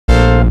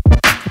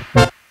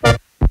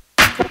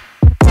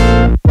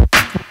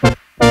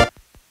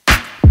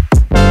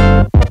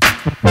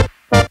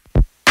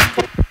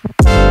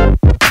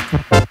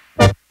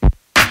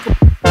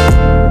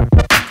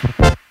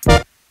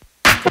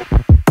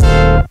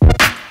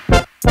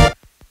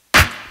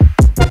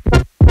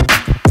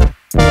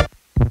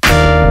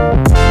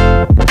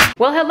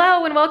Well,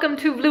 hello and welcome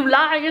to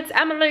Vuly. It's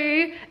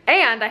Emily,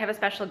 and I have a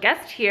special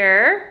guest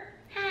here.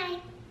 Hi.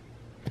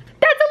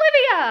 That's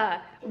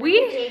Olivia.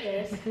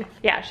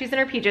 Yeah, she's in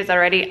her PJs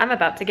already. I'm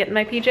about to get in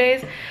my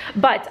PJs,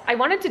 but I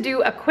wanted to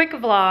do a quick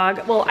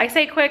vlog. Well, I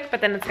say quick,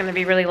 but then it's gonna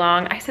be really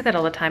long. I say that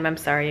all the time. I'm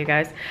sorry, you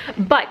guys.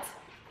 But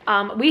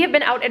we have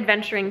been out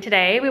adventuring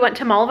today. We went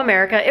to Mall of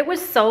America. It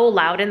was so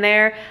loud in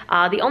there.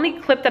 The only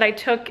clip that I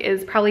took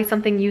is probably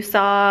something you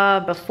saw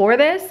before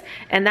this,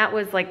 and that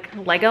was like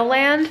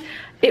Legoland.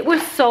 It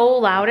was so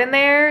loud in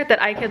there that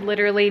I could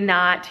literally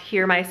not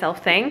hear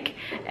myself think.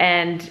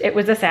 And it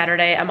was a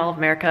Saturday at Mall of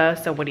America,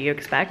 so what do you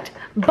expect?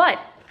 But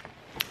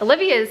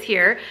Olivia is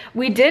here.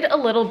 We did a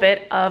little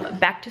bit of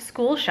back to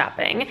school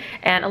shopping,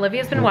 and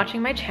Olivia's been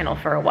watching my channel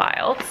for a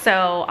while.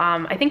 So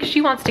I think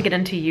she wants to get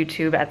into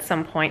YouTube at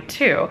some point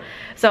too.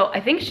 So I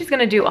think she's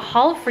gonna do a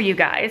haul for you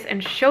guys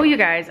and show you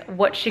guys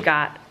what she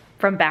got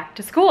from back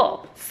to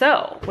school.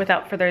 So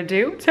without further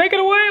ado, take it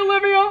away,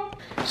 Olivia.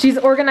 She's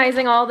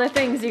organizing all the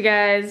things, you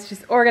guys.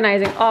 She's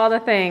organizing all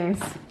the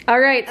things. All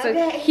right,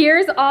 so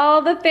here's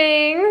all the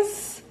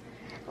things.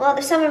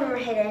 Well, some of them are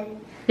hidden.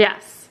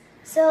 Yes.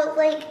 So,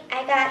 like,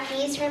 I got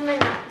these from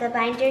the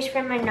binders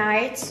from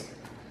Menards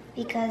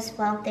because,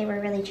 well, they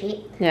were really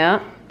cheap. Yeah.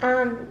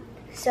 And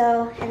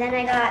then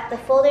I got the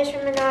folders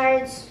from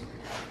Menards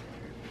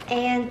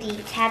and the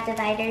tab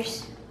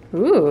dividers.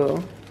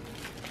 Ooh.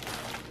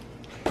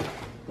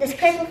 This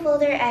purple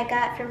folder I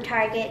got from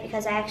Target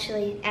because I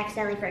actually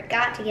accidentally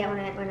forgot to get one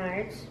at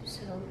Menards,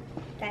 so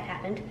that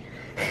happened.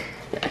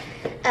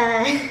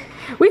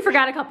 We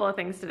forgot a couple of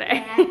things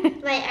today. Yeah,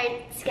 my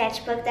art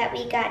sketchbook that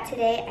we got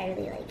today, I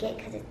really like it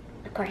because it's,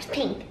 of course,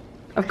 pink.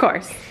 Of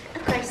course.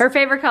 Of course. Her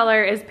favorite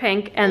color is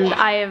pink, and Yeah.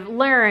 I have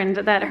learned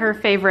that her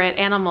favorite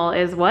animal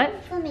is what?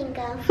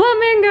 Flamingo.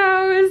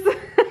 Flamingos!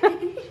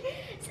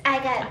 I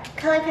got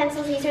colored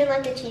pencils. These are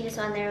like the cheapest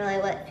one. They were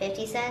like, what,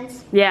 50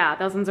 cents? Yeah,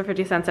 those ones are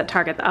 50 cents at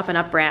Target, the Up and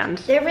Up brand.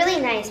 They're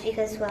really nice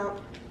because, well,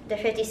 they're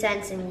 50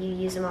 cents and you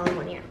use them all in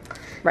 1 year.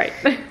 Right.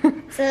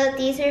 So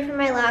these are for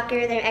my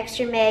locker. They're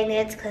extra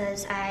magnets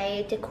because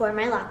I decor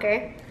my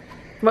locker.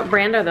 What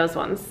brand are those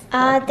ones?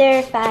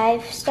 They're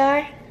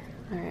 5-star.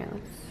 All right,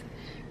 let's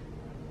see.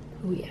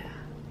 Oh yeah.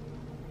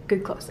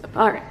 Good close-up.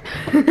 All right.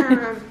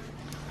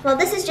 Well,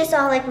 this is just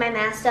all like my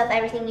math stuff.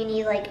 Everything you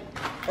need, like,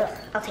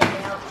 I'll take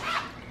it out.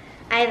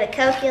 I have a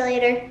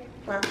calculator.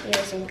 Well, you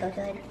ever seen a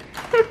calculator?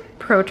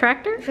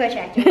 Protractor?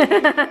 Protractor.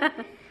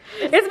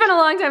 It's been a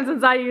long time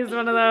since I used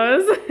one of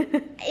those.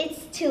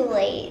 It's too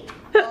late.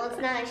 Well, it's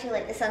not actually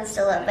late. The sun's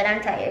still up, but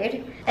I'm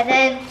tired. And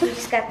then we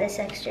just got this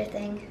extra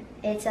thing.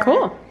 It's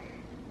Cool.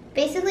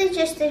 Basically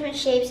just different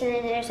shapes, and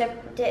then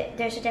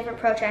there's a different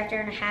protractor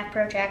and a half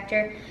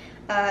protractor.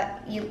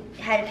 You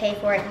had to pay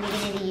for it in the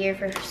beginning of the year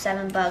for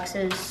 $7.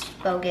 It was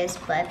bogus,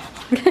 but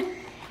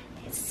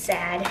it's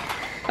sad.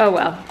 Oh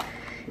well.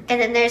 And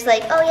then there's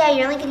like, oh yeah,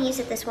 you're only gonna use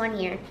it this 1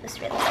 year. It's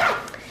really sad.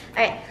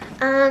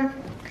 All right.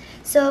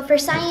 So for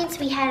science,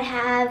 we had to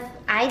have,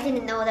 I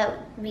didn't know that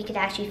we could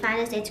actually find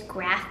this. It's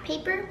graph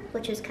paper,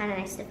 which was kind of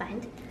nice to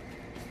find.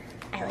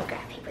 I like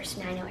graph paper,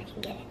 so now I know I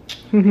can get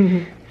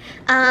it.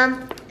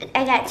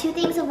 I got 2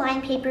 things of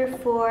line paper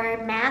for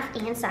math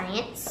and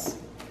science.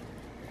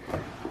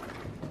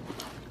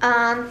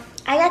 I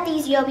got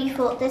these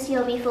this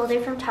Yobi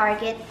folder from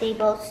Target. They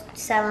both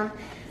sell them.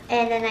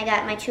 And then I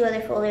got my 2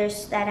 other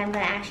folders that I'm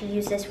gonna actually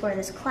use this for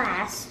this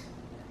class.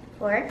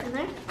 In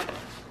there.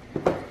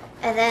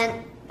 And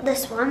then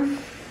this one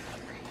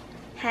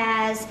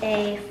has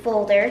a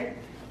folder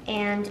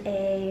and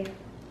a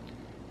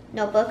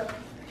notebook.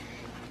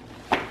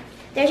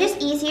 They're just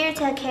easier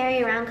to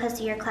carry around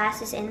because your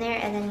class is in there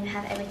and then you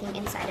have everything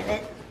inside of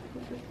it.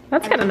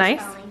 That's kind of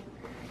nice.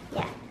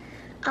 Yeah.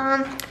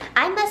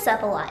 I mess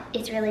up a lot,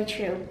 it's really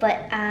true,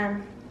 but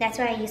that's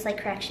why I use like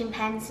correction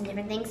pens and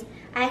different things.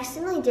 I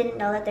accidentally didn't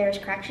know that there was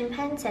correction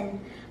pens, and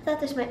I thought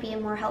this might be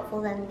more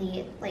helpful than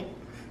the like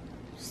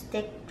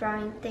stick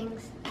drawing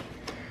things.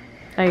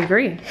 I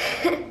agree.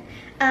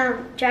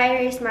 Dry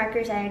erase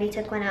markers, I already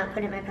took one out,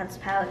 put it in my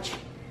pencil pouch.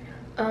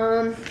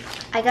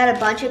 I got a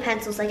bunch of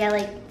pencils. I got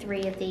like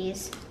 3 of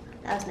these.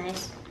 That was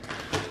nice.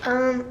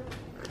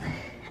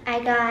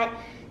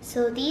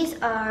 So these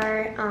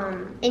are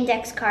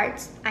index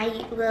cards.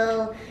 I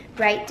will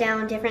write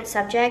down different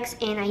subjects,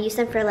 and I use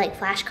them for like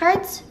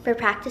flashcards for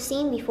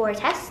practicing before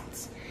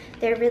tests.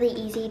 They're really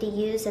easy to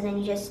use, and then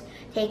you just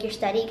take your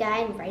study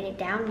guide and write it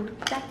down and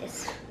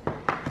practice.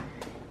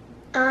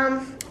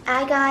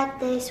 I got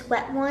this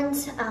wet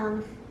ones.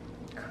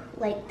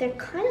 Like they're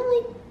kind of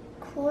like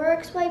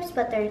Clorox wipes,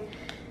 but they're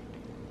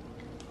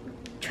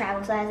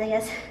travel size, I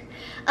guess.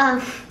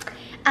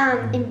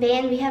 In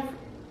band we have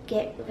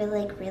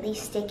really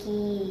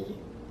sticky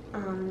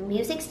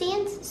music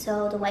stands,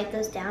 so to wipe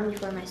those down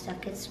before my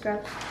stuff gets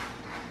scrubbed.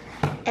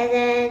 And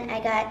then I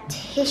got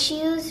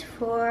tissues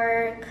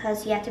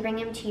because you have to bring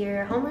them to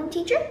your homeroom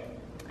teacher.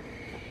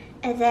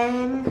 And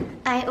then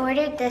I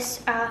ordered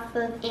this off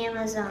of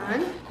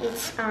Amazon.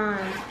 It's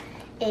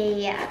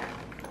a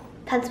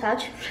pencil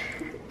pouch.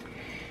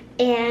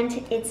 And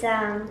it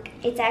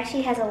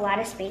actually has a lot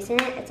of space in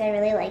it. I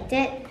really liked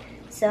it.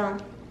 So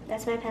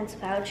that's my pencil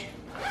pouch.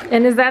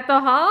 And is that the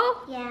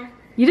haul? Yeah.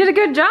 You did a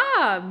good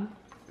job.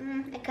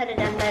 I could have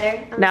done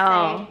better. I'm No,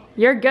 tired.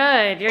 you're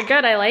good. You're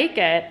good. I like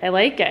it. I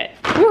like it.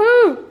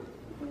 Woohoo!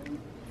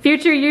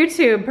 Future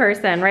YouTube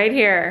person right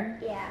here.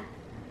 Yeah.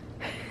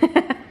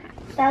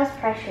 That was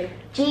pressure.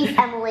 Jeez,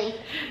 Emily.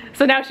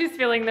 So now she's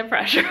feeling the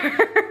pressure.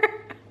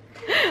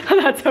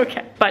 That's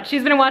okay. But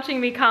she's been watching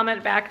me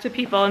comment back to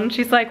people and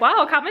she's like,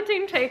 wow,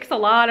 commenting takes a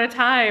lot of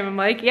time. I'm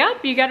like,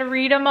 yep, you gotta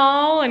read them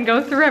all and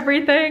go through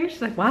everything.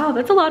 She's like, wow,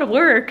 that's a lot of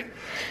work.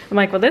 I'm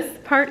like, well, this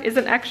part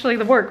isn't actually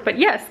the work, but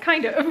yes,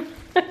 kind of.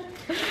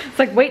 It's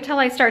like, wait till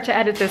I start to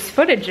edit this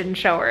footage and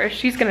show her.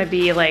 She's gonna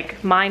be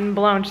like mind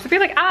blown. She's gonna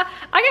be like, I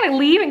gotta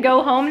leave and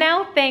go home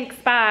now. Thanks,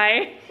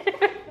 bye.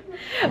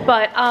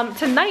 But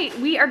tonight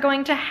we are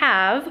going to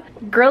have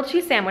grilled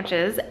cheese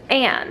sandwiches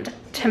and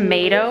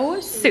tomato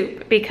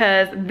soup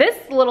because this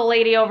little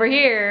lady over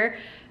here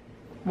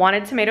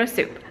wanted tomato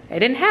soup. I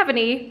didn't have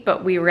any,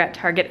 but we were at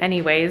Target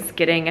anyways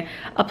getting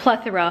a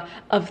plethora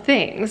of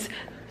things.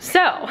 So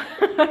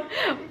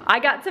I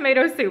got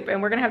tomato soup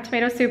and we're gonna have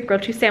tomato soup,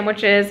 grilled cheese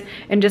sandwiches,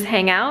 and just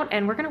hang out.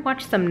 And we're gonna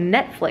watch some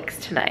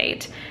Netflix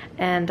tonight.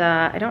 And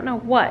I don't know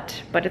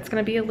what, but it's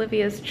gonna be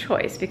Olivia's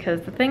choice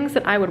because the things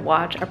that I would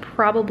watch are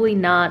probably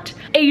not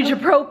age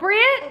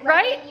appropriate,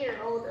 right?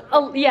 11-year-old.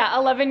 Oh, yeah,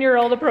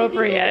 11-year-old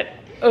appropriate.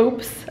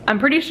 Oops. I'm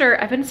pretty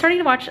sure I've been starting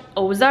to watch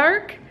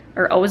Ozarks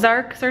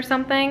or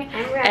something.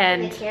 I'm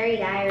watching the Carrie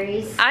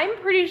Diaries. I'm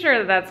pretty sure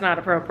that that's not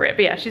appropriate.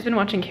 But yeah, she's been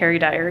watching Carrie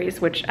Diaries,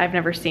 which I've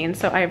never seen,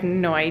 so I have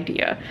no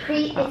idea.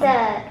 It's a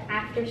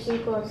after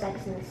sequel of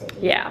Sex and the City.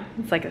 Yeah,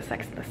 it's like a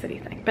Sex and the City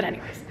thing. But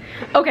anyways.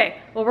 Okay,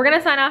 well, we're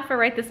gonna sign off for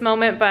right this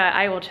moment, but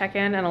I will check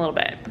in a little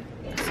bit.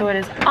 So it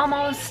is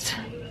almost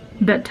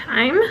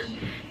bedtime,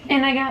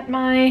 and I got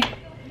my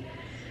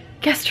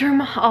guest room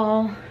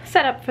all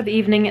set up for the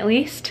evening at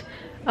least.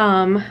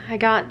 I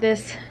got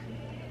this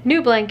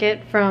new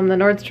blanket from the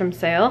Nordstrom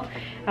sale.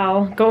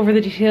 I'll go over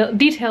the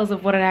details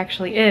of what it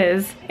actually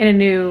is in a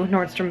new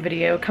Nordstrom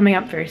video coming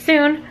up very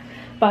soon.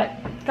 But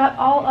got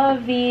all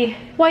of the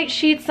white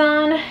sheets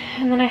on,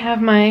 and then I have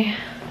my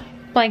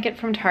blanket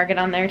from Target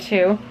on there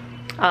too.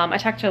 I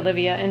talked to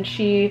Olivia and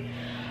she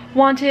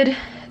wanted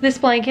this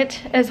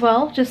blanket as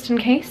well, just in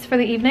case for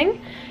the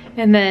evening.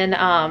 And then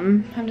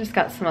I've just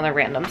got some other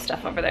random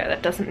stuff over there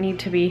that doesn't need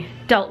to be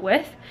dealt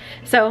with.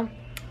 So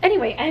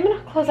anyway, I'm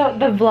gonna close out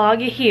the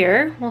vlog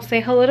here. We'll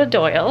say hello to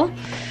Doyle.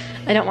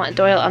 I don't want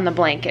Doyle on the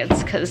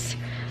blankets because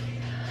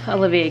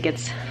Olivia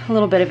gets a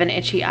little bit of an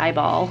itchy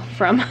eyeball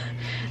from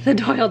the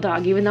Doyle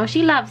dog, even though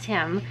she loves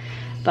him.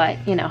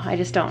 But, you know, I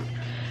just don't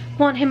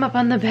want him up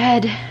on the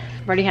bed.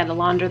 I've already had to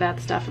launder that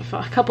stuff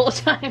a couple of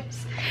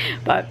times.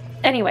 But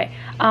anyway,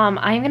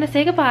 I'm gonna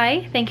say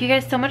goodbye. Thank you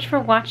guys so much for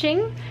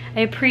watching.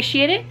 I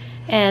appreciate it.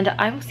 And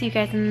I will see you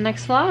guys in the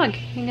next vlog.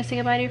 You gonna say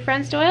goodbye to your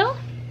friends, Doyle?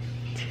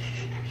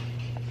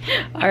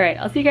 All right,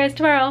 I'll see you guys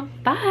tomorrow.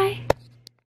 Bye.